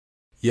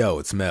Yo,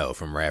 it's Mel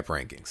from Rap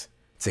Rankings.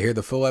 To hear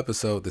the full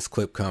episode this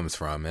clip comes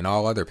from and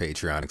all other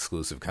Patreon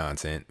exclusive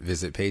content,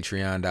 visit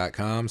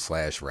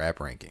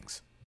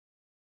patreon.com/raprankings.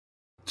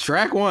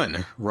 Track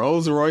 1,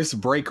 Royce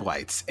Break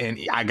Lights. And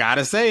I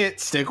gotta say it,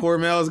 Stickler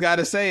Mel's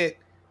gotta say it.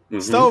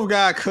 Stove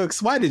God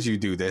Cooks, why did you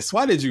do this?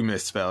 Why did you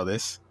misspell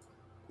this?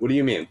 What do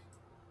you mean?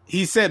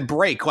 He said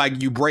break like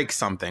you break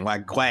something,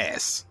 like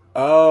glass.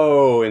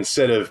 Oh,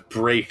 instead of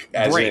break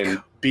as Break.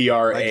 in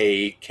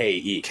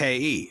B-R-A-K-E.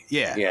 K-E,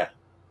 yeah. Yeah.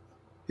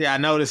 Yeah, I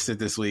noticed it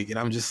this week, and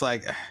I'm just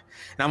like, and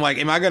I'm like,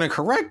 am I going to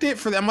correct it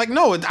for them? I'm like,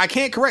 no, I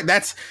can't correct.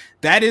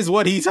 That is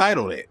what he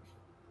titled it.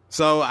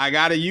 So I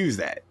got to use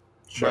that.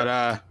 Sure.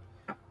 But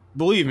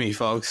believe me,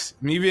 folks,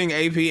 me being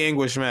AP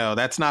English Male,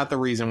 that's not the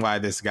reason why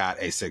this got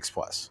a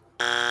 6+.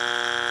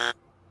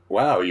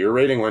 Wow, your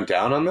rating went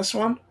down on this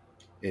one?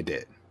 It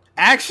did.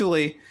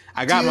 Actually,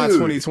 I got my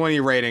 2020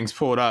 ratings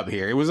pulled up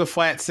here. It was a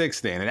flat 6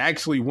 then. It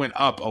actually went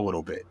up a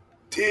little bit.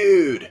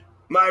 Dude,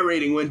 my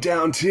rating went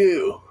down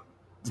too.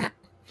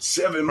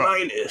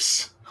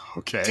 7-.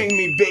 Okay. Ding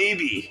me,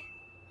 baby.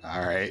 All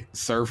right.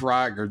 Surf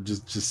Rock or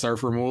just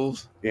Surfer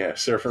Moulz? Yeah,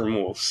 Surfer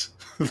Moulz.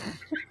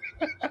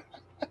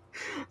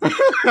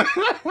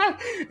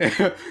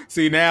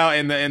 See, now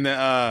in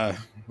the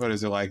what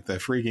is it, like the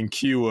freaking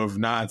queue of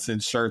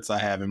nonsense shirts I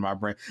have in my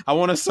brain, I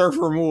want a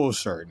Surfer Moulz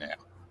shirt now.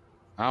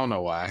 I don't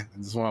know why. I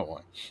just want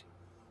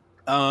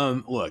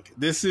one. Look,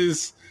 this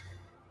is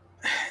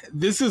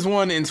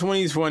one in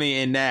 2020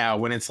 and now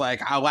when it's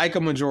like I like a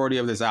majority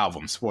of this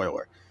album,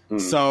 spoiler.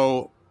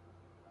 So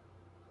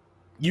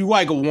you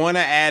like want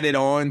to add it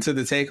on to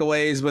the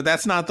takeaways, but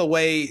that's not the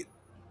way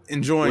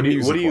enjoying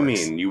music What do you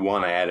works. mean you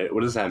want to add it?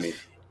 What does that mean?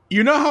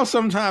 You know how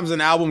sometimes an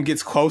album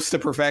gets close to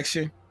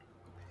perfection?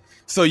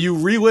 So you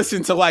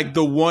re-listen to like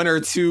the one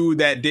or two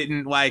that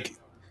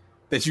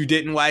you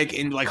didn't like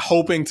and like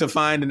hoping to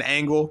find an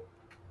angle,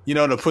 you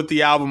know, to put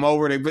the album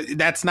over it. But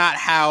that's not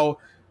how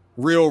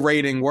real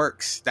rating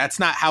works. That's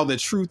not how the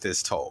truth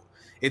is told.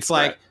 It's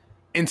like, right.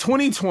 In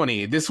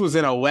 2020, this was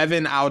an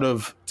 11 out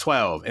of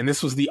 12, and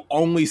this was the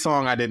only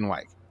song I didn't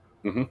like.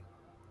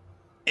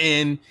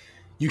 And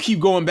you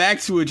keep going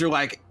back to it, you're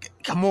like,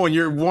 come on,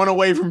 you're one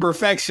away from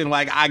perfection.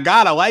 Like, I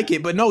gotta like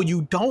it, but no,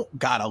 you don't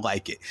gotta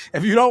like it.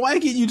 If you don't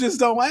like it, you just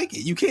don't like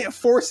it. You can't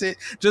force it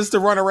just to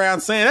run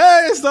around saying,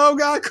 hey, it's Stove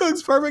God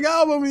Cook's perfect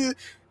album.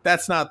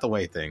 That's not the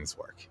way things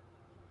work,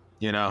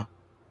 you know?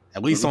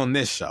 At least on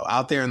this show.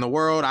 Out there in the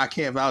world, I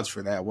can't vouch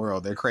for that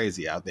world. They're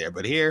crazy out there.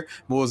 But here,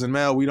 Moulz and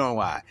Mel, we don't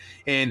lie.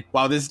 And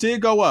while this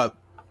did go up,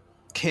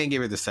 can't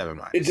give it the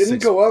 7-. It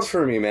didn't go up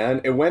for me, man.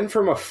 It went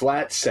from a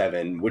flat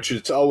 7, which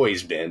it's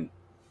always been,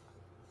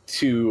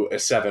 to a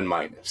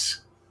 7-.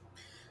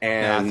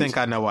 And yeah, I think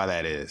I know why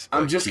that is.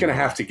 I'm just going to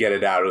have to get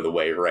it out of the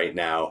way right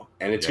now.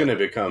 And it's going to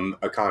become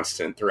a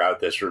constant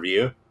throughout this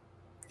review.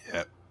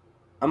 Yep.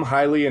 I'm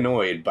highly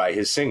annoyed by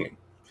his singing.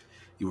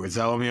 You were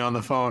telling me on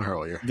the phone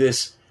earlier.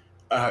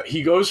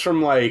 He goes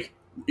from like,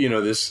 you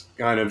know, this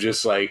kind of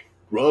just like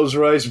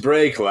Royce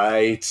Break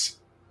Lights,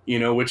 you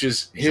know, which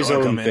is his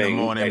own thing in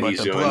the morning, that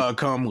he's doing. Plug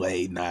come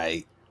late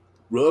night.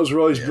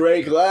 Royce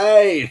Break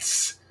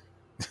Lights.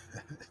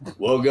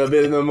 Woke up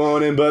in the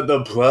morning, but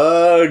the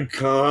plug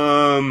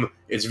come.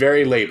 It's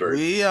very labored.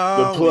 Then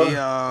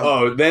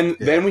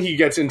when he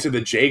gets into the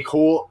J.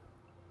 Cole,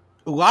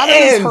 a lot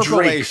of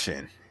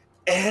interpolation.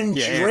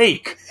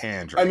 Drake.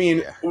 I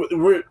mean,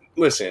 we're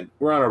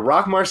on a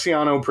Rock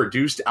Marciano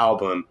produced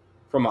album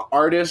from an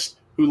artist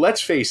who, let's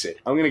face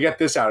it, I'm going to get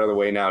this out of the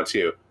way now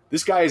too.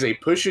 This guy is a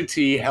Pusha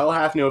T, Hell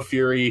Hath No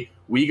Fury,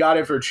 We Got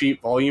It for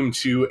Cheap Volume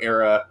 2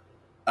 era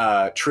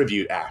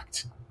tribute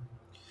act.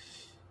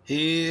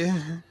 He's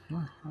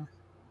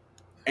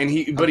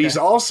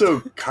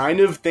also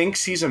kind of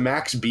thinks he's a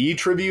Max B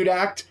tribute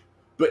act,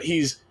 but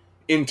he's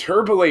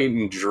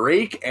interpolating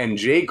Drake and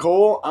J.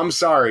 Cole. I'm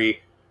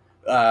sorry.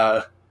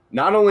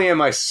 Not only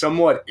am I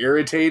somewhat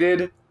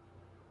irritated,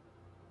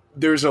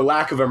 there's a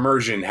lack of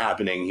immersion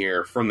happening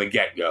here from the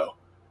get-go.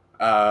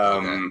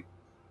 I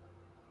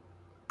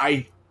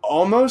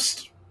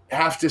almost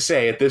have to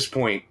say at this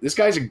point, this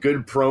guy's a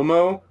good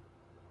promo,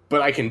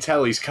 but I can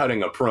tell he's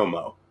cutting a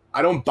promo.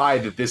 I don't buy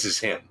that this is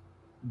him.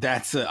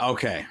 That's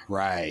okay,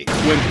 right.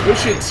 When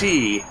Pusha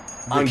T...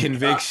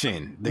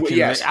 conviction.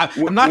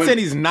 I'm not saying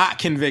he's not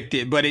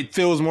convicted, but it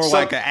feels more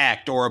like an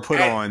act or a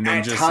put on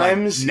than just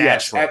times, like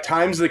natural. Yes, at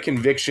times the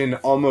conviction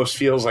almost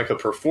feels like a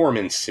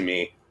performance to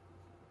me.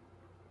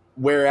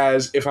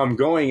 Whereas if I'm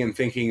going and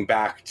thinking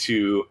back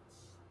to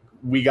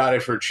We Got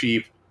It for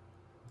Cheap,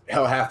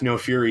 Hell Hath No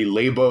Fury,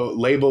 Label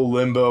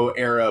Limbo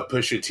era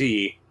Pusha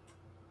T,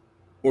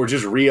 or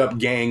just Re-Up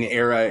Gang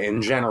era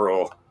in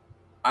general,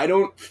 I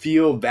don't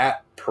feel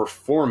that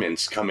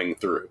performance coming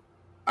through.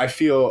 I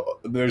feel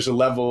there's a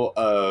level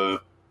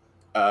of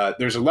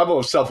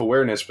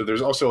self-awareness, but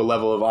there's also a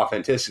level of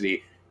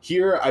authenticity.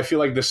 Here, I feel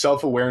like the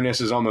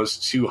self-awareness is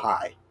almost too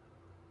high.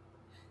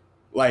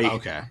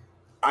 Like,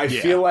 I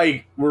feel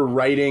like we're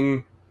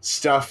writing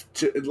stuff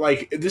to,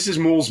 like, this is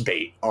Moulz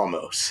bait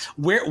almost.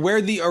 Where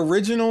the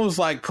originals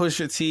like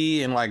Pusha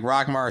T and like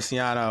Rock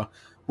Marciano,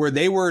 where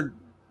they were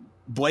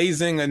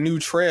blazing a new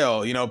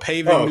trail, you know,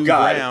 paving new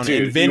ground,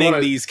 dude, inventing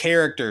these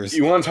characters.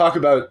 You want to talk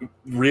about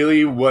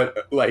really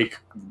what like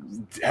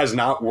has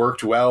not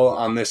worked well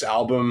on this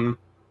album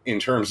in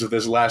terms of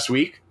this last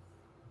week?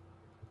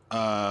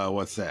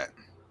 What's that?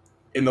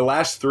 In the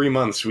last 3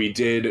 months, we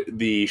did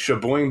the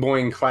Shaboing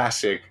Boing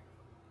Classic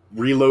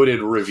Reloaded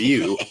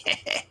review.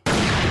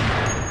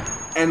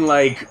 And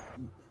like,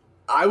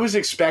 I was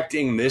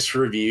expecting this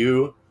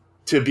review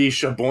to be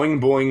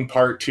Shaboing Boing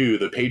Part 2,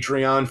 the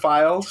Patreon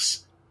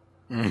files.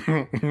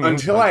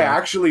 Until I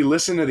actually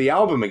listened to the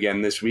album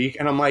again this week,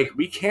 and I'm like,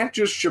 we can't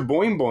just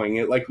Shaboing Boing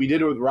it like we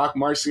did with Rock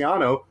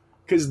Marciano,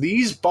 because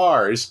these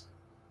bars,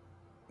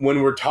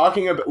 when we're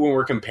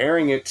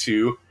comparing it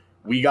to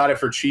We Got It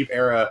for Cheap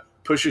era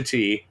Pusha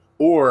T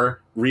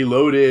or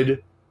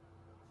Reloaded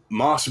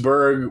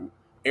Mossberg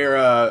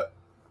era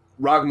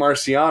Rock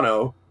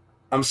Marciano,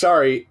 I'm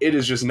sorry, it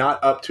is just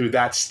not up to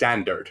that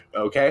standard,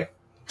 okay?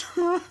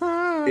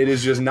 It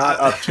is just not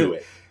up to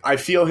it. I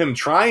feel him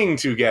trying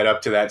to get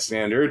up to that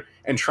standard,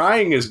 and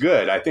trying is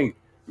good. I think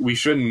we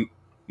shouldn't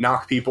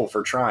knock people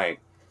for trying.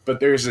 But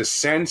there's a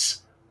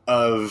sense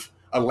of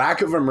a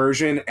lack of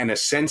immersion and a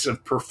sense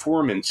of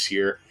performance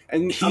here.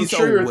 And I'm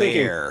sure you're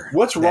thinking,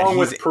 what's wrong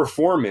with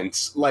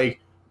performance? Like,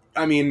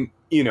 I mean,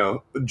 you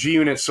know,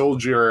 G-Unit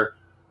Soldier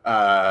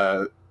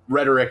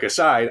rhetoric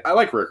aside, I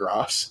like Rick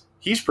Ross.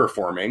 He's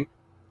performing.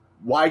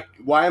 Why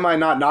am I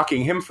not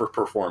knocking him for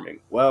performing?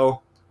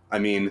 Well, I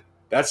mean,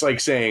 that's like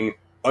saying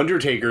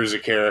Undertaker's a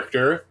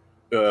character.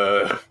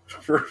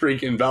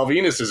 Freaking Val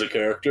Venus is a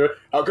character.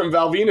 How come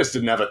Val Venus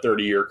didn't have a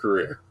 30-year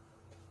career?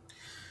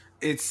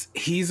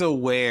 He's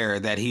aware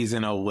that he's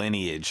in a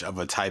lineage of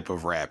a type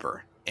of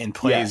rapper and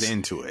plays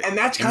into it. And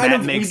that's kind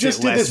of, we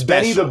just did this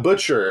Benny the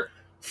Butcher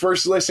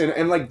first listen,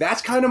 and like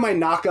that's kind of my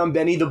knock on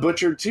Benny the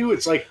Butcher too.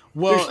 It's like,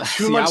 well, there's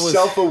too much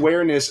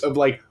self-awareness of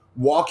like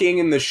walking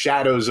in the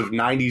shadows of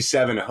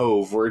 97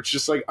 Hove, where it's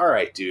just like, all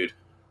right, dude,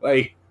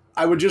 like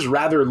I would just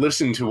rather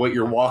listen to what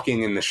you're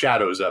walking in the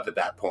shadows of at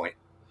that point.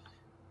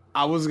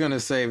 I was going to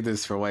save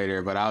this for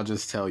later, but I'll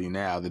just tell you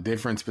now. The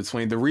difference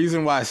between the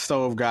reason why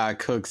Stove God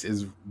Cooks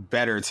is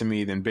better to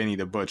me than Benny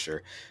the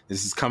Butcher.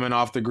 This is coming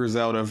off the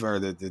Griselda, or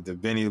the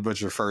Benny the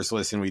Butcher first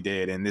listen we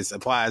did, and this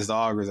applies to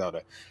all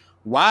Griselda.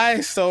 Why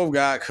Stove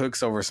God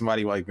Cooks over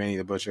somebody like Benny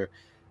the Butcher?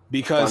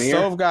 Because funnier.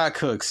 Stove God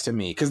Cooks to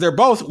me, because they're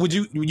both,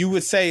 you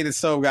would say that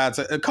Stove God's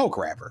a coke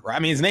rapper, right? I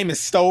mean, his name is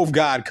Stove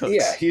God Cooks.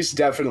 Yeah, he's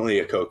definitely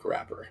a coke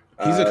rapper.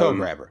 He's a coke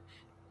rapper.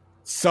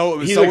 So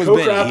he's a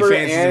coke rapper,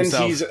 and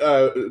he's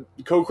a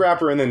coke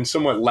rapper, and then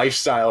somewhat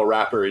lifestyle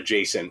rapper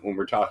adjacent. When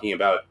we're talking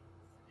about,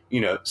 you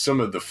know,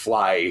 some of the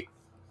fly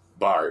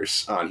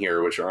bars on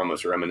here, which are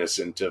almost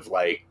reminiscent of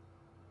like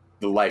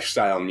the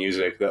lifestyle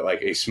music that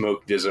like a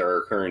Smoke Dizza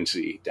or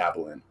Currency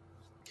dabble in.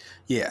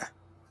 Yeah,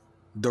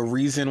 the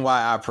reason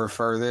why I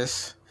prefer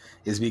this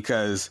is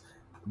because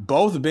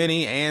both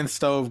Benny and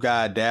Stove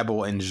God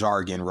dabble in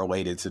jargon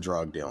related to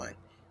drug dealing.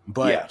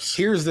 But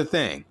here's the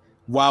thing.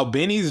 While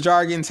Benny's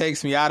jargon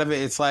takes me out of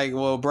it, it's like,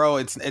 well, bro,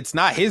 it's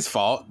not his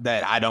fault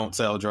that I don't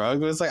sell drugs.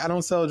 But it's like, I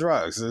don't sell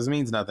drugs. So this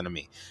means nothing to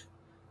me.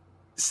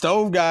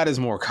 Stove God is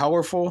more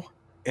colorful,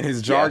 and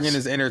his jargon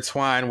is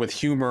intertwined with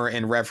humor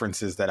and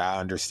references that I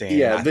understand.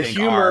 Yeah, the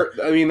humor,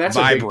 I mean, that's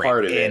a big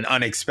part of it. And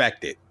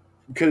unexpected.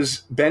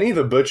 Because Benny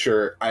the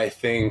Butcher, I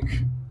think,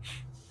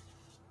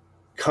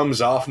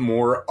 comes off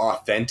more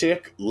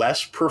authentic,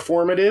 less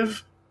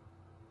performative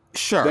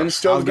than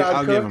Stove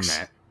God Cooks. Give him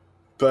that.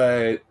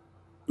 But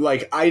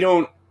like, I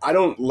don't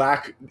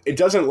lack, it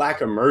doesn't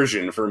lack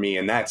immersion for me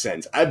in that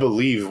sense. I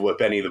believe what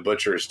Benny the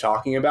Butcher is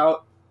talking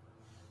about.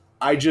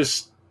 I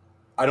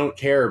don't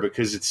care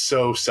because it's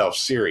so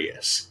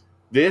self-serious.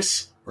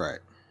 This, right?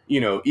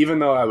 You know, even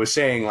though I was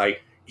saying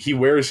like he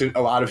wears a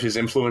lot of his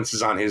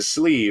influences on his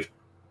sleeve,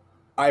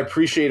 I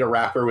appreciate a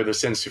rapper with a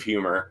sense of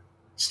humor.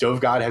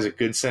 Stove God has a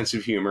good sense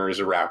of humor as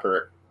a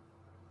rapper.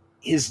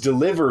 His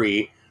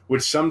delivery,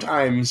 which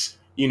sometimes,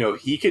 you know,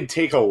 he could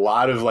take a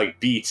lot of like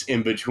beats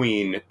in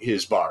between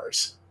his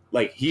bars.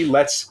 Like he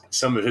lets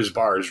some of his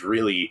bars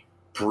really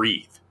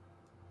breathe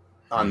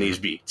on these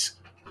beats.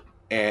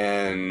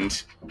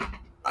 And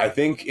I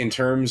think in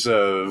terms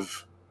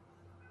of,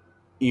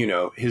 you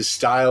know, his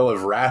style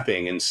of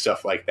rapping and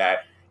stuff like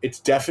that, it's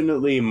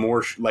definitely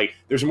more like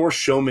there's more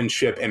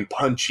showmanship and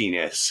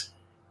punchiness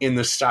in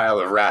the style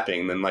of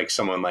rapping than like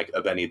someone like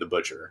a Benny the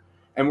Butcher.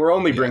 And we're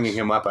only bringing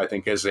him up, I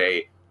think, as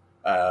a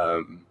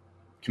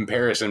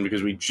comparison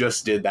because we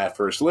just did that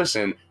first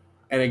listen.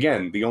 And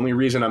again, the only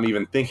reason I'm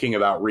even thinking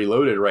about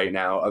Reloaded right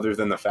now, other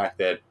than the fact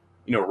that,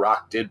 you know,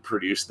 Rock did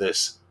produce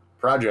this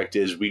project,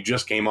 is we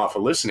just came off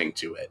of listening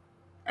to it.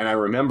 And I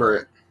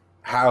remember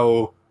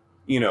how,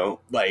 you know,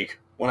 like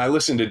when I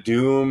listen to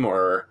Doom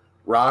or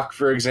Rock,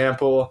 for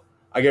example,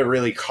 I get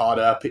really caught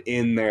up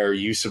in their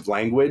use of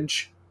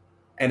language.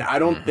 And I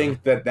don't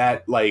think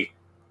that like,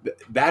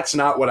 that's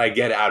not what I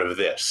get out of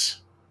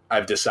this.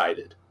 I've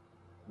decided.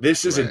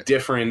 This is a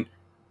different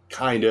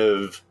kind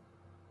of,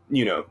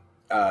 you know,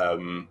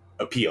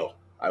 appeal,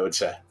 I would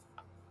say.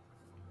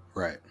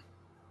 Right.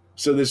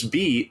 So this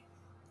beat,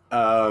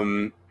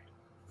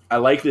 I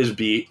like this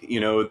beat,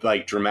 you know,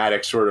 like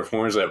dramatic sort of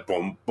horns, like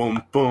boom,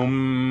 boom,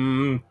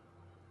 boom.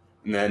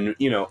 And then,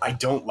 you know, I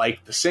don't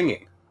like the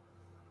singing.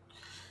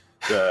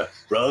 The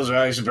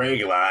Royce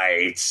Break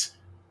Lights,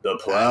 the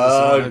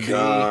plug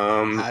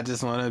come. I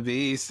just want to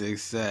be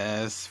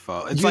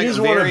successful. It's You like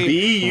just very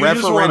you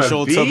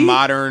referential just to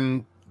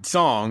modern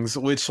songs,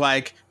 which,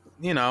 like,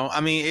 you know,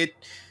 I mean,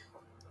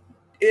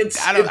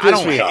 I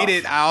don't hate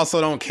it. I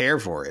also don't care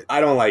for it. I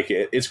don't like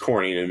it. It's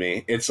corny to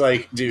me. It's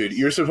like, dude,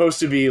 you're supposed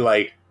to be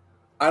like,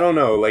 I don't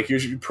know, like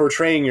you're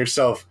portraying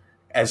yourself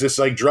as this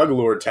like drug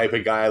lord type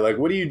of guy. Like,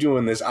 what are you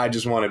doing this? I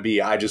just want to be.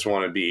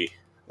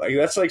 Like,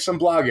 that's like some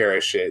blog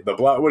era shit.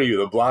 What are you,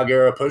 the blog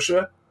era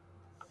Pusha?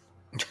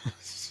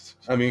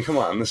 I mean, come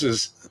on, this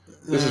is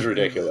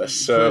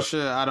ridiculous. So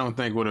Pusha, I don't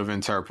think would have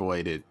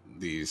interpolated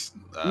these.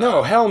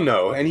 No, hell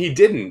no, and he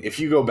didn't. If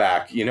you go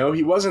back, you know,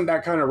 he wasn't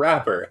that kind of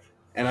rapper,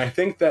 and I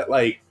think that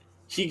like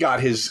he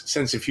got his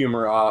sense of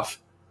humor off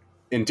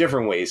in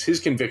different ways. His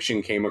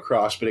conviction came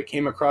across, but it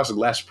came across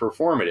less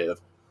performative.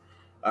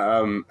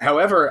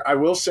 However, I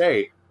will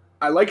say,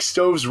 I like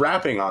Stove's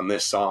rapping on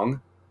this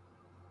song.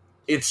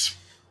 It's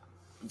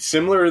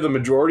similar to the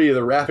majority of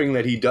the rapping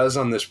that he does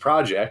on this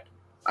project.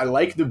 I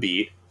like the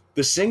beat.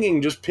 The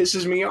singing just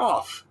pisses me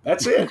off.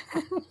 That's it.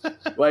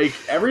 Like,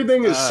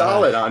 everything is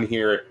solid on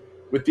here,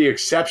 with the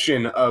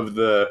exception of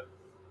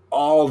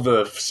all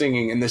the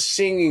singing. And the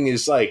singing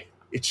is like,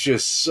 it's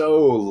just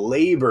so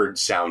labored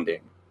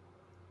sounding.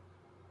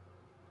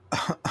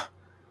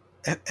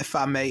 If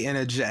I may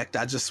interject,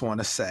 I just want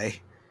to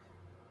say,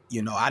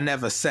 you know, I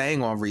never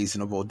sang on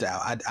Reasonable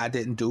Doubt. I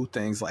didn't do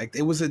things like,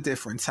 it was a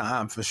different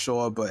time for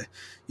sure. But,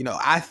 you know,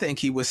 I think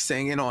he was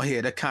singing on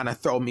here to kind of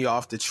throw me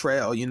off the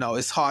trail. You know,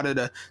 it's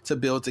harder to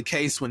build a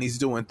case when he's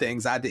doing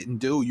things I didn't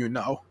do, you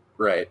know.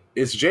 Right.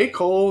 Is J.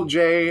 Cole,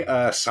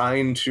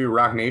 signed to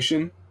Rock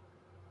Nation?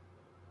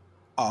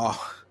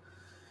 Oh,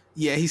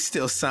 yeah, he's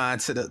still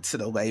signed to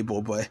the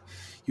label, but,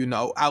 you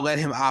know, I let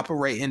him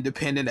operate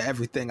independent of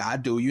everything I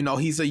do. You know,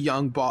 he's a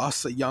young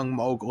boss, a young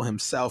mogul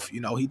himself. You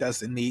know, he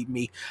doesn't need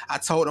me. I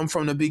told him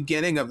from the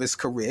beginning of his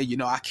career, you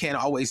know, I can't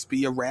always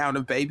be around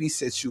and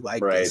babysit you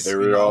like this. Right. There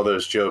were all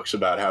those jokes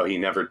about how you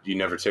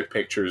never took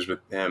pictures with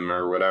him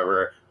or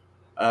whatever.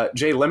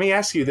 Jay, let me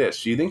ask you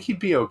this. Do you think he'd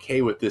be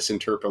okay with this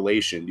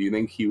interpolation? Do you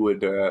think he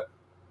would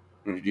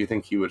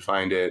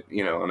find it,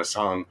 you know, on a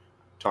song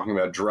talking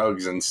about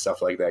drugs and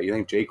stuff like that? You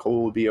think J.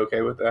 Cole would be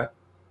okay with that?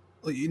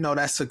 Well, you know,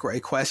 that's a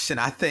great question.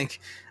 I think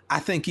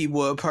he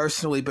would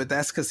personally, but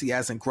that's because he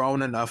hasn't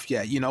grown enough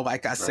yet. You know,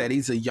 like I said,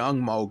 he's a young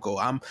mogul.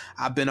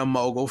 I've been a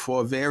mogul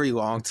for a very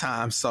long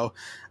time. So,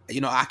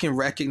 you know, I can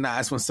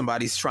recognize when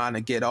somebody's trying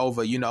to get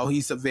over. You know,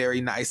 he's a very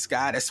nice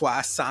guy. That's why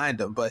I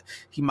signed him, but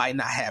he might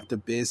not have the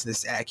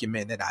business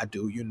acumen that I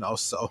do, you know.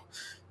 So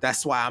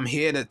that's why I'm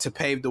here to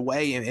pave the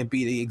way and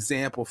be the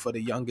example for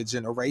the younger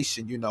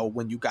generation. You know,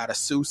 when you got to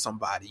sue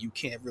somebody, you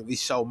can't really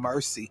show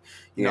mercy.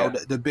 You know,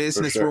 the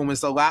business room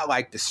is a lot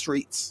like the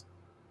streets.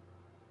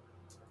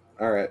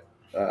 All right.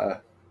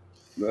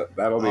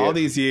 That'll be all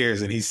these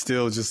years, and he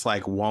still just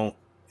like won't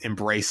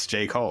embrace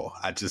J. Cole.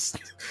 I just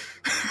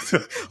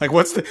like,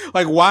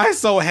 why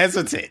so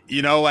hesitant?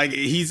 You know, like,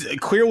 he's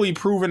clearly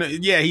proven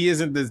it. Yeah, he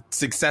isn't the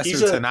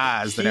successor to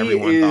Nas that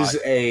everyone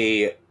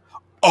thought.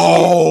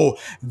 Oh,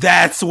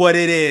 that's what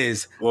it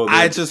is. Well,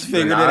 I just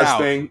figured it out.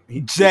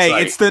 Jay,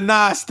 it's the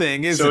Nas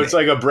thing, isn't it? So it's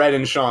like a Brett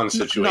and Sean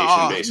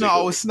situation, basically.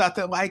 No, it's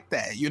nothing like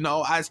that. You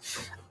know,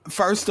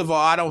 first of all,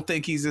 I don't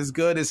think he's as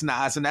good as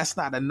Nas, and that's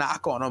not a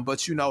knock on him.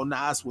 But, you know,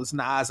 Nas was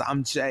Nas.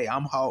 I'm Jay.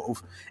 I'm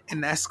Hove.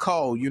 And that's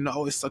Cole. You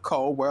know, it's a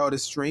cold world.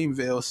 It's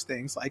Dreamville,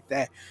 things like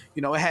that.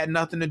 You know, it had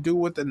nothing to do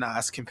with the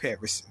Nas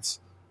comparisons.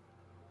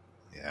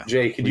 Yeah.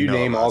 Jay, could you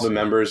name all the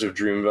members of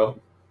Dreamville?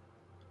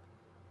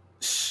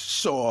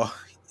 Sure.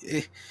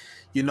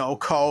 You know,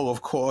 Cole,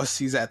 of course,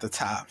 he's at the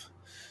top.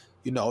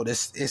 You know,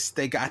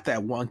 they got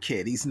that one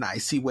kid. He's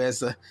nice. He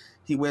wears a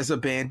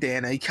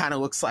bandana. He kind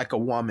of looks like a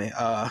woman.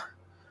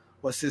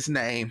 What's his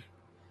name?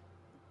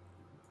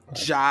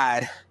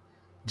 Jod.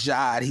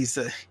 He's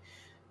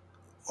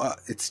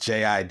it's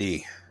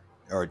J-I-D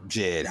or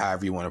Jid,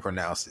 however you want to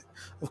pronounce it.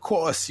 Of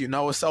course, you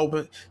know, it's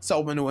open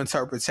to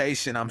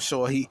interpretation. I'm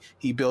sure he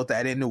built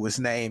that into his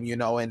name, you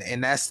know,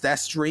 and that's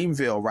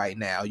Dreamville right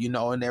now, you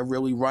know, and they're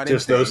really running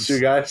just things. Those two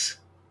guys?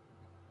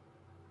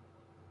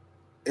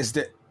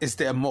 Is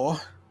there more?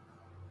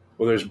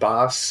 Well, there's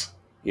Boss.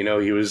 You know,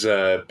 he was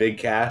Big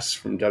Cass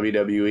from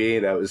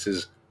WWE. That was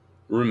his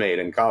roommate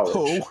in college.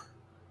 Who?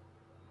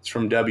 It's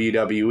from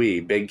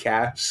WWE, Big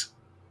Cass.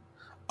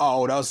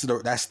 Oh, that's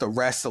the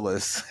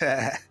wrestlers.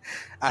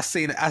 I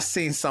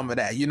seen some of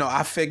that. You know,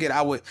 I figured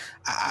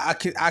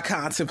I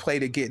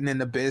contemplated getting in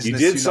the business.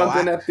 You did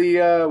something at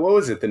the what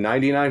was it? The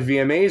 '99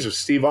 VMAs with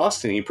Steve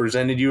Austin. He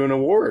presented you an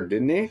award,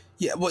 didn't he?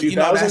 Yeah, well, you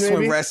know, that's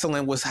when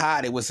wrestling was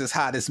hot. It was as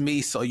hot as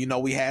me, so you know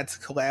we had to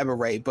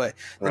collaborate. But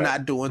they're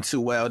not doing too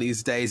well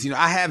these days. You know,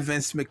 I have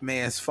Vince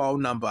McMahon's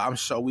phone number. I'm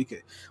sure we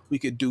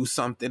could do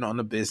something on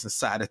the business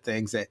side of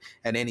things at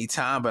any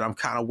time. But I'm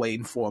kind of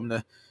waiting for him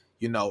to,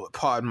 You know,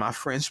 pardon my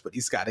French, but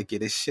he's got to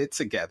get his shit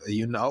together,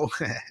 you know?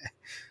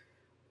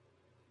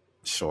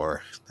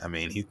 Sure. I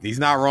mean, he's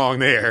not wrong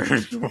there.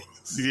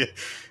 Yeah.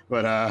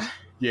 But,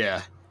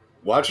 yeah.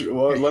 Well,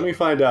 let me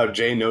find out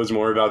Jay knows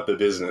more about the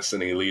business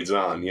and he leads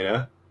on, you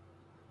know?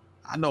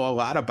 I know a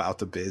lot about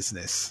the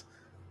business.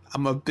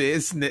 I'm a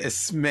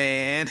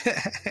businessman.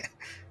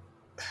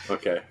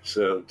 Okay,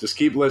 so just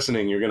keep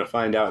listening. You're going to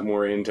find out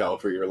more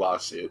intel for your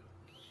lawsuit.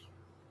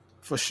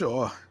 For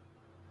sure.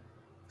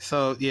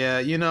 So, yeah,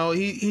 you know,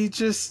 he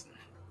just...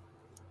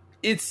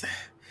 It's...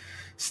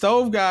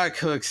 Stove God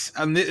Cooks,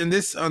 on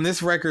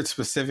this record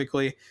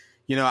specifically,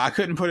 you know, I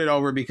couldn't put it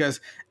over because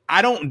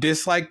I don't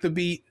dislike the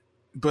beat,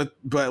 but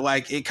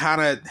like, it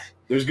kind of...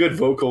 There's good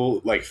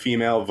vocal, like,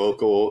 female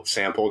vocal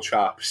sample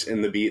chops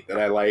in the beat that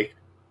I like.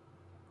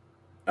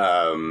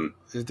 I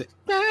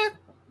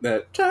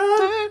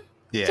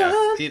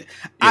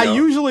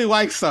usually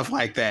like stuff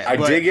like that. I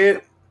dig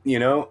it, you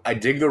know, I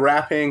dig the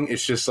rapping.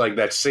 It's just like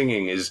that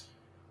singing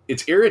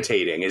it's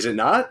irritating, is it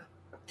not?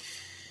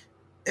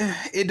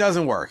 It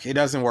doesn't work. It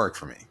doesn't work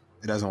for me.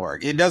 It doesn't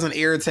work. It doesn't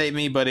irritate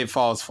me, but it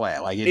falls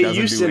flat. Like, it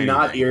doesn't used to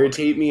not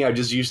irritate me. I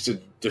just used to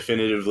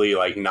definitively,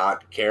 like,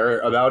 not care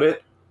about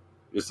it.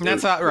 That's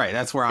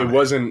where I'm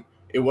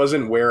It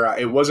wasn't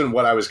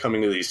what I was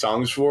coming to these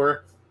songs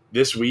for.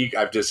 This week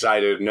I've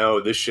decided, no,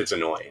 this shit's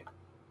annoying.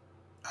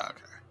 Okay.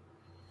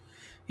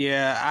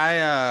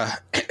 Yeah,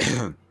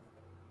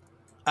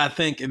 I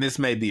think, and this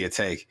may be a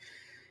take,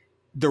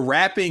 the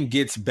rapping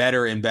gets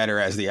better and better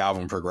as the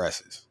album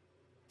progresses.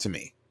 To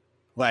me,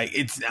 like,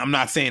 I'm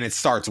not saying it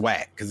starts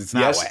whack, because it's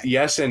not whack.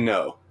 Yes and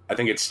no. I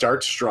think it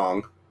starts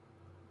strong.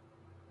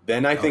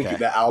 Then I think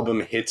the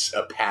album hits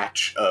a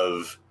patch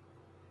of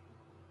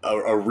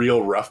a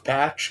real rough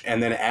patch,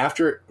 and then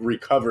after it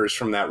recovers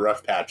from that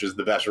rough patch is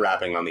the best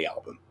rapping on the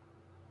album.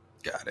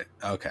 Got it.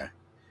 Okay.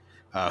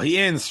 He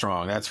ends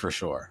strong, that's for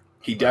sure.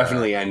 He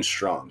definitely ends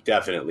strong.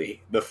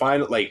 Definitely. The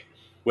final, like,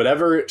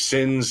 whatever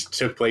sins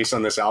took place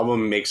on this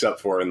album makes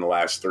up for in the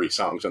last 3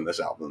 songs on this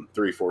album.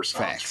 3-4 songs.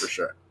 Facts. For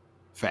sure.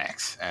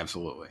 Facts.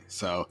 Absolutely.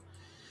 So,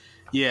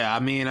 yeah, I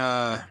mean,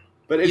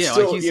 but it's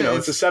still, like you know,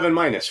 it's a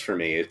 7- for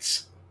me.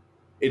 It's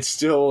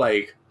still,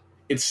 like,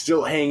 it's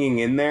still hanging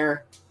in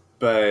there,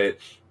 but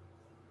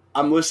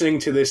I'm listening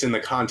to this in the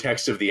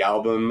context of the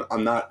album.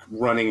 I'm not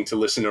running to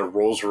listen to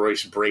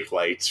Royce Break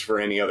Lights for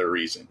any other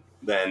reason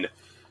than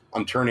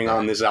I'm turning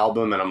on this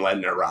album and I'm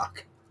letting it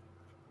rock.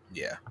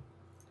 Yeah.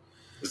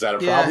 Is that a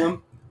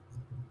problem?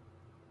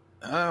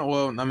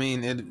 Well, I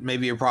mean, it may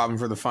be a problem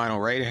for the final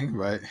rating,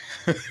 but,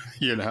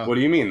 you know. What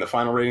do you mean? The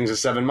final rating is a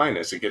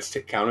 7-. It gets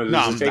counted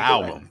as a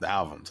takeaway. The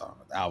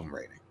album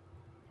rating.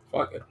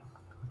 Fuck it.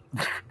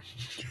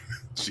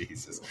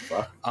 Jesus.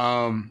 Fuck.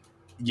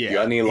 Yeah. You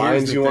got any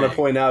lines you want to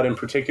point out in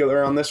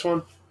particular on this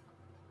one?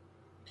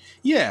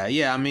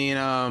 Yeah. I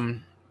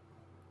mean,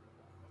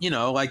 you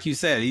know, like you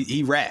said,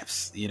 he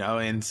raps, you know,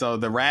 and so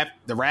the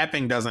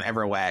rapping doesn't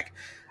ever lack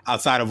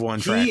outside of one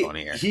track on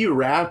here. He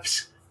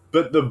raps,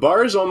 but the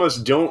bars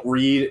almost don't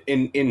read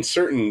in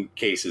certain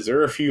cases. There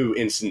are a few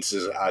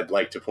instances I'd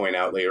like to point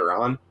out later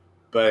on,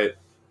 but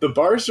the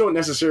bars don't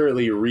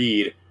necessarily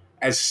read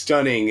as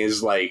stunning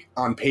as, like,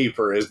 on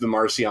paper as the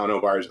Marciano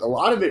bars. A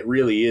lot of it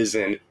really is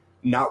in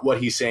not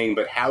what he's saying,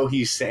 but how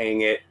he's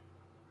saying it,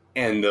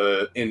 and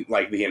the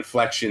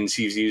inflections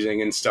he's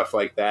using and stuff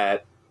like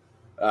that.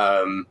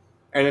 And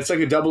it's like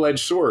a double-edged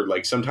sword.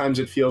 Like, sometimes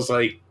it feels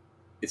like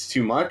it's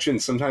too much,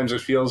 and sometimes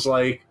it feels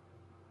like,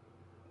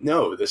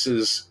 no, this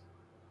is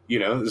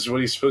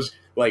what he's supposed to.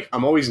 Like,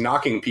 I'm always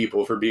knocking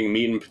people for being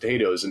meat and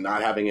potatoes and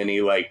not having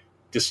any, like,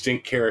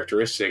 distinct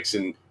characteristics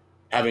and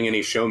having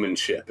any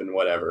showmanship and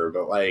whatever.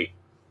 But, like,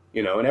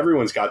 you know, and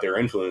everyone's got their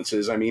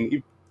influences. I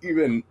mean,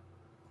 even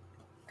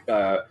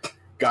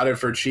Got It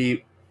For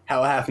Cheap,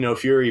 Hell Hath No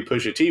Fury,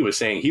 Pusha T was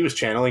saying he was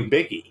channeling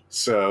Biggie.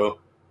 So,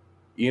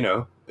 you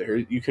know, there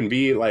you can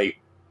be, like,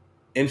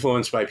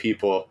 influenced by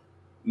people,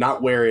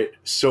 not wear it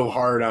so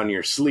hard on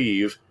your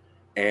sleeve,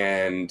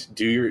 and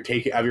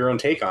have your own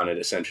take on it,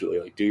 essentially.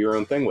 Like, do your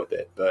own thing with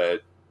it.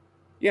 But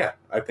yeah,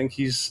 I think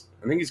he's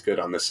good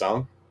on this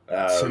song.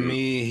 To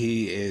me,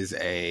 he is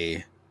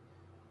a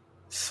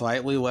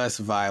slightly less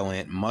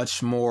violent,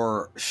 much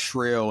more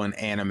shrill and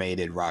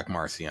animated Rock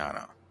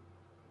Marciano.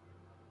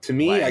 To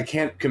me, like, I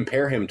can't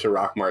compare him to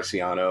Rock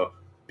Marciano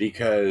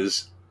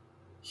because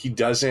he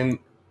doesn't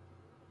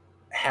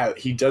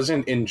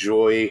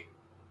enjoy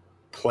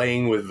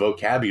playing with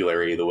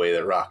vocabulary the way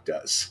that Rock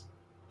does.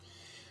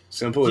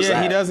 Simple as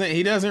that. Yeah,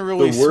 he doesn't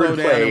really slow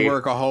down and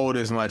work a hold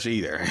as much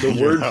either. The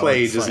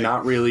wordplay does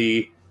not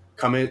really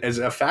come in as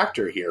a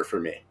factor here for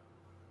me.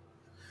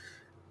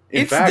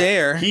 In fact,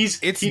 there. He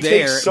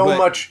takes so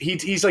much.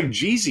 He's like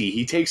Jeezy.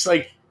 He takes,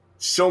 like,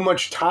 so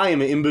much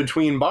time in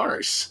between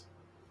bars.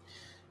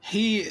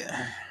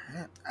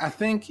 I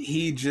think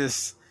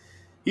he's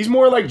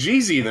more like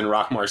Jeezy than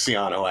Rock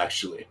Marciano,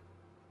 actually.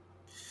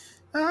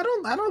 I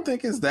don't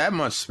think it's that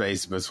much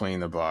space between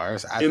the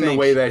bars. The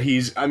way that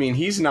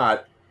he's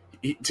not.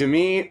 To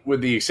me,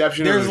 with the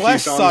exception of there's a few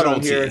less songs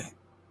subtlety. on here,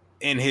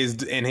 in his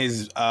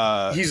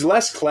he's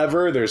less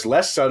clever. There's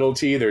less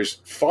subtlety. There's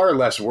far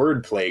less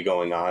wordplay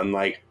going on.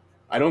 Like,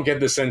 I don't get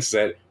the sense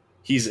that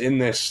he's in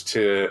this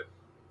to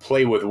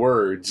play with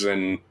words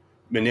and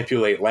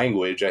manipulate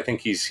language. I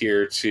think he's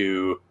here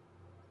to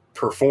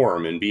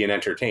perform and be an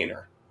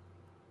entertainer.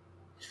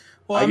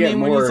 Well, I get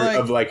more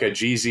of like a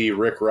Jeezy,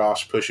 Rick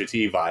Ross, Pusha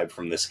T vibe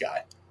from this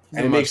guy.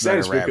 And it makes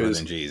sense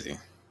because,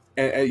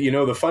 and, you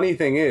know, the funny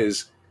thing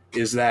is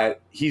that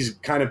he's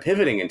kind of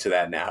pivoting into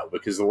that now,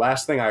 because the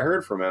last thing I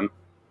heard from him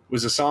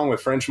was a song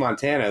with French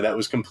Montana that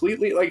was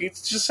completely, like, it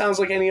just sounds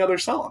like any other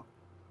song.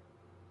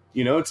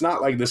 You know, it's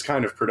not like this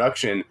kind of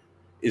production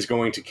is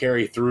going to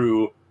carry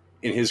through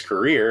in his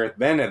career.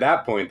 Then at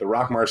that point, the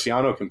Rock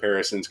Marciano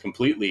comparisons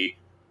completely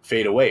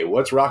fade away.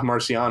 What's Rock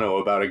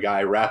Marciano about a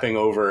guy rapping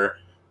over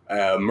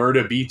a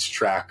Murda Beats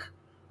track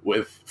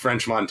with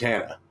French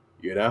Montana,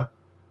 you know?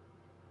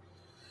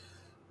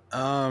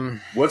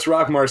 What's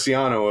Rock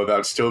Marciano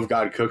about Stove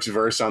God Cook's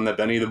verse on the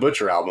Benny the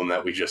Butcher album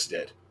that we just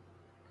did?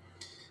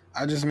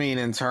 I just mean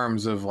in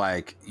terms of,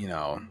 like, you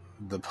know,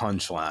 the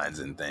punchlines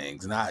and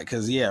things. Not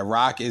because, yeah,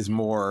 Rock is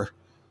more,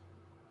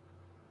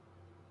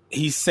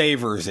 he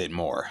savors it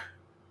more.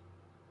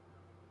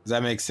 Does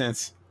that make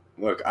sense?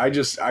 Look, I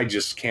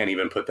just can't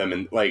even put them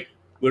in, like,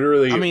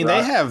 literally. I mean, Rock,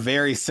 they have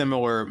very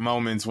similar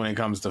moments when it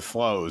comes to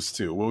flows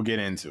too. We'll get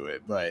into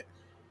it, but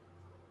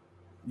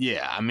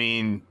yeah, I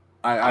mean,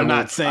 I'm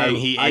not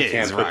saying I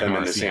can't put them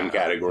in the same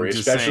category,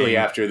 especially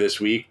after this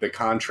week. The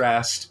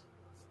contrast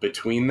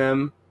between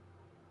them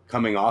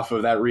coming off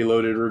of that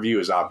Reloaded review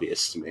is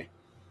obvious to me.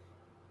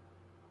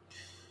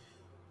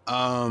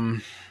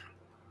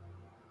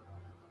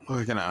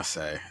 What can I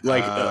say?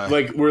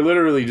 Like we're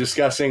literally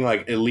discussing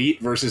like elite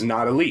versus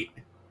not elite,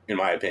 in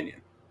my opinion.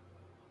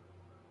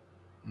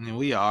 I mean,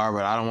 we are,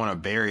 but I don't want to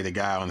bury the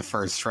guy on the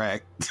first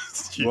track.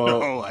 Is he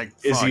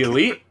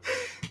elite?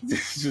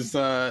 It's just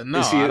no,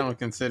 I don't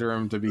consider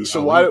him to be.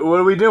 So elite. What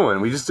are we doing?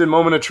 We just did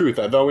Moment of Truth.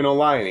 I thought we don't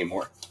lie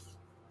anymore.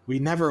 We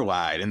never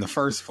lied in the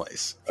first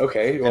place.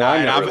 Okay, well,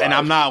 and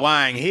I'm not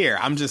lying here.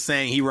 I'm just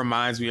saying he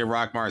reminds me of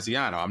Rock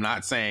Marciano. I'm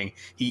not saying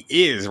he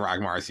is Rock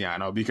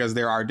Marciano because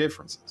there are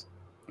differences.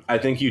 I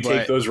think you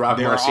take those Rock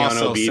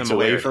Marciano beats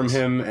away from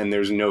him, and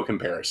there's no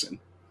comparison.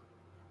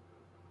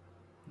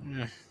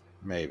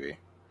 Maybe.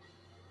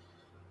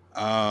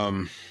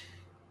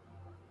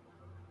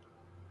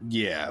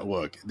 Yeah,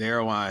 look, there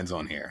are lines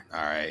on here.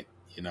 All right.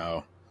 You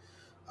know,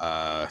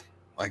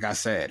 like I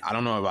said, I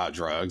don't know about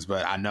drugs,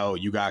 but I know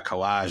you got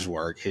collage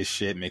work. His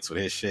shit mixed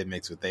with his shit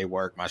mixed with they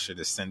work. My shit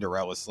is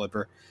Cinderella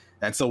slipper.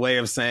 That's a way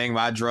of saying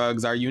my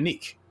drugs are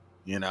unique,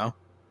 you know?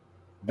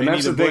 And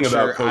that's the thing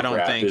about coke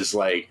rap is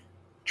like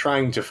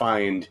trying to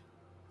find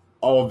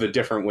all the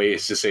different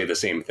ways to say the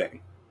same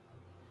thing.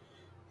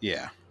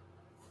 Yeah.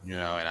 You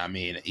know, and I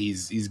mean,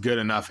 he's good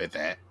enough at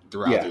that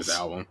throughout this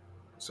album.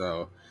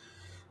 So,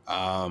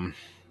 and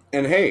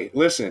hey,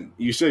 listen,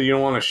 you said you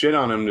don't want to shit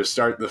on him to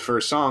start the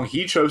first song.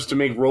 He chose to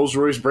make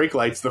Royce Break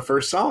Lights the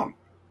first song.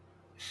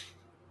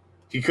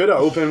 He could have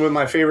opened with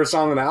my favorite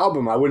song on the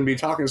album. I wouldn't be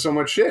talking so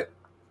much shit.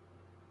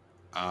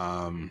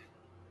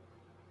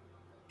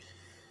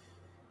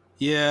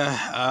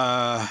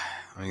 Yeah,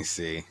 let me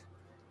see.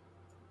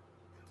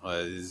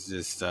 It's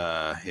just,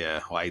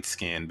 light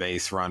skin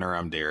bass runner.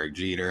 I'm Derek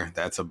Jeter.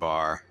 That's a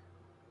bar.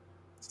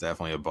 It's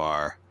definitely a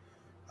bar.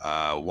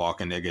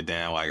 Walk a nigga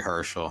down like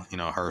Herschel. You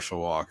know,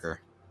 Herschel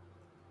Walker.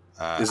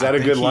 Is that a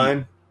good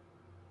line?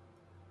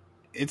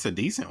 It's a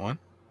decent one.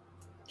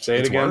 Say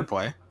it again.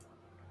 Wordplay.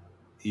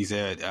 He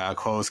said,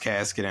 close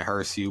casket and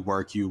hearse you,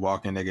 work you,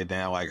 walk a nigga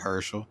down like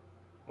Herschel.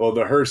 Well,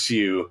 the hearse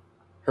you,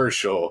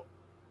 Herschel,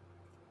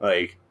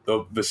 like,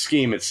 the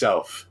scheme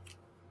itself,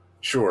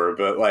 sure,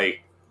 but,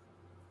 like,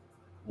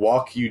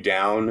 walk you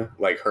down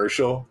like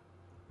Herschel?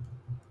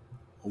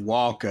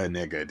 Walk a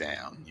nigga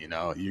down, you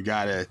know? You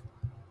gotta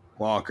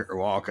walk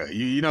a.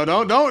 You know,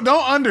 don't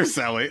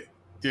undersell it,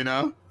 you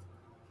know?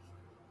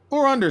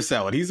 Or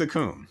undersell it. He's a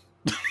coon.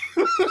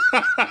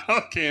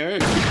 Okay.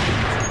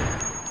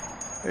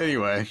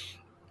 Anyway,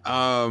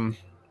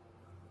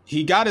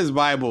 he got his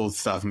Bible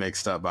stuff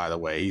mixed up, by the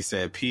way. He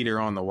said, Peter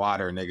on the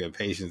water, nigga,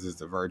 patience is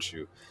the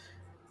virtue.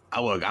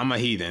 Look, I'm a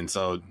heathen,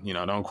 so, you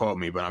know, don't quote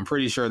me, but I'm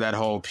pretty sure that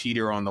whole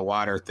Peter on the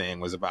water thing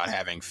was about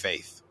having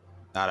faith,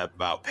 not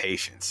about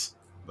patience.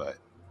 But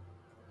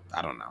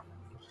I don't know.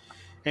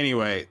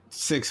 Anyway,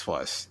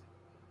 6+.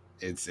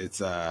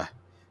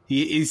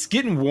 He's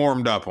getting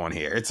warmed up on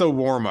here. It's a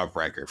warm-up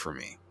record for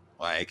me.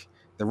 Like,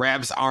 the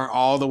raps aren't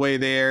all the way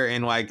there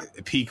in,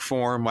 like, peak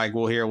form, like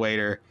we'll hear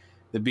later.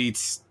 The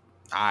beats,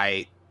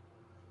 I'm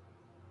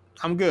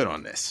good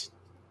on this.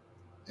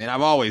 And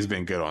I've always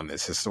been good on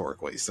this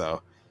historically,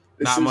 so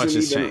not much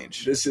has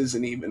changed. This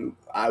isn't even,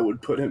 I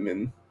would put him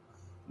in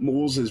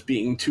Moulz as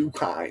being too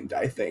kind,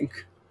 I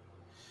think.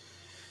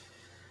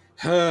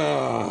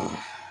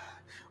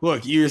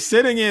 Look, you're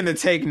sitting in to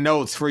take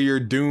notes for your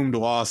doomed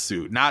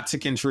lawsuit, not to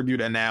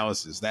contribute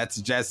analysis.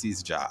 That's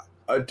Jesse's job.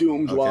 A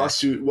doomed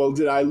lawsuit? Well,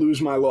 did I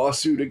lose my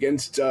lawsuit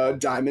against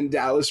Diamond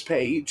Dallas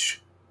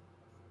Page?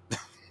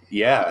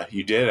 Yeah,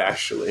 you did,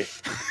 actually.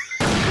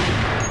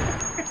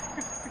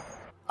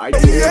 I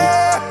did.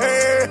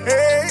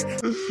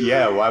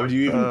 Yeah, why would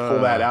you even pull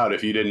that out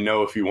if you didn't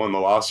know if you won the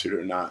lawsuit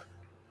or not?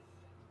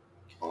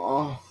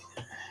 Oh,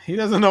 he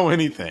doesn't know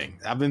anything.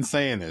 I've been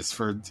saying this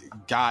for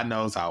God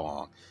knows how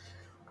long.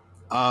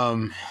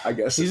 I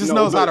guess he just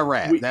knows how to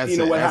rap. That's you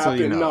know it. what That's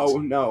happened? What he knows.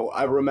 No,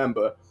 I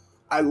remember.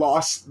 I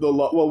lost the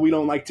well. We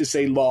don't like to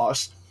say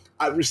lost.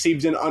 I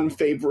received an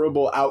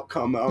unfavorable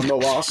outcome on the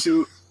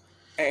lawsuit,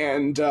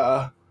 and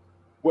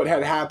what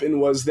had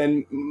happened was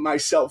then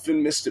myself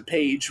and Mr.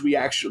 Page, we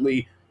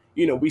actually,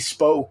 we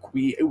spoke.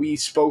 We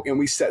spoke and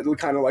we said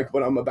kind of like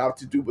what I'm about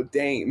to do with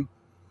Dame.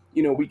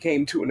 We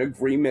came to an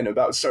agreement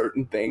about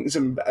certain things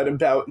and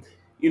about,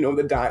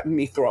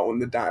 me throwing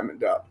the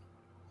diamond up.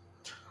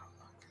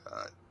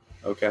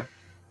 Okay.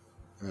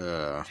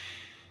 Anyway.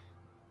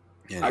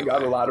 I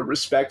got a lot of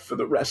respect for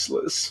the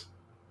wrestlers.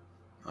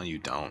 Oh, you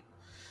don't.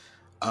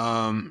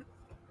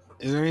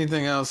 Is there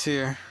anything else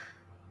here?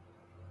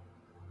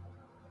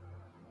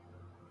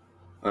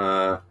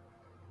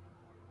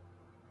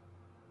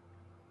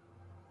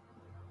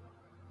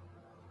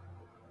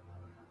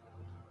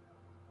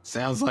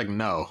 Sounds like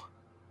no.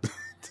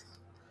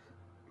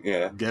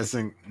 Yeah.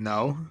 Guessing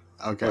no?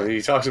 Okay. Well,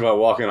 he talks about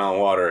walking on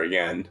water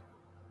again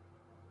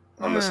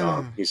on the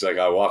song. He's like,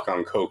 I walk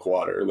on coke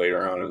water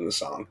later on in the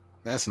song.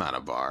 That's not a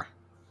bar.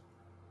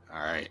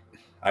 All right.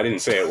 I didn't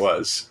say it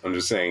was. I'm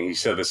just saying he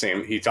said the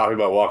same. He talked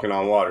about walking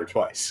on water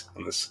twice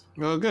on this.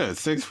 Well, good.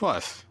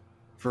 6+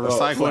 for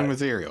recycling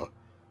material.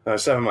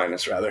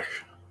 7- rather.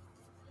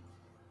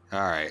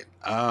 All right.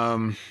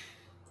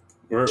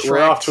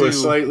 We're off to a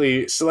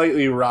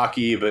slightly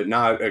rocky, but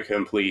not a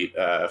complete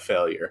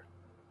failure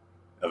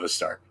of a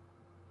start.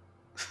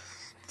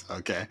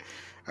 Okay.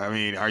 I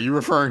mean, are you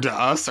referring to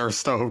us or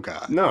Stove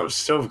God? No,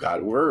 Stove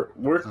God. We're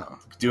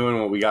doing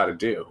what we got to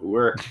do.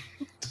 We're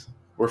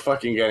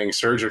fucking getting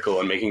surgical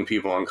and making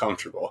people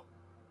uncomfortable.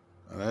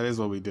 Well, that is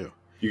what we do.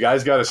 You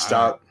guys got to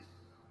stop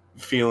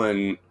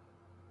feeling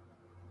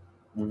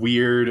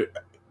weird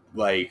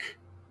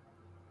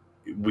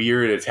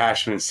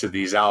attachments to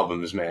these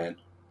albums, man.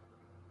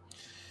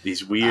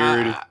 These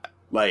weird,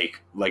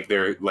 like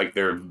they're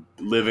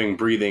living,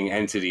 breathing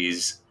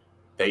entities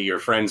that you're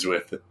friends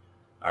with.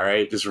 All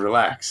right, just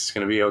relax. It's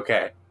gonna be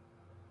okay.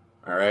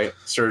 All right,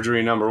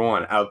 surgery number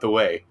 1 out the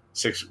way.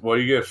 6. What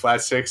do you get?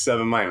 Flat 6,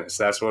 7-.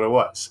 That's what it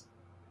was.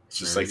 It's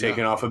just like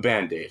taking off a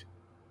Band-Aid.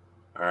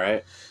 All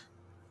right.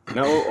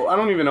 No, I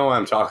don't even know why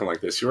I'm talking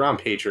like this. You're on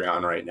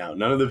Patreon right now.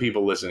 None of the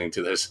people listening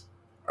to this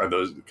are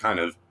those kind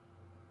of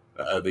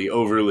the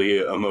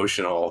overly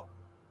emotional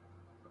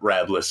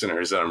rap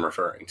listeners that I'm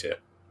referring to.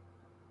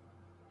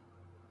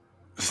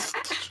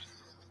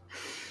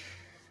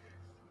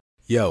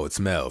 Yo, it's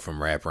Mel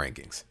from Rap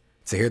Rankings.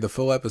 To hear the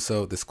full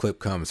episode this clip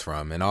comes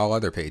from and all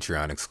other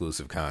Patreon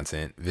exclusive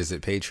content,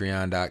 visit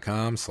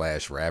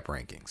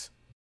patreon.com/raprankings.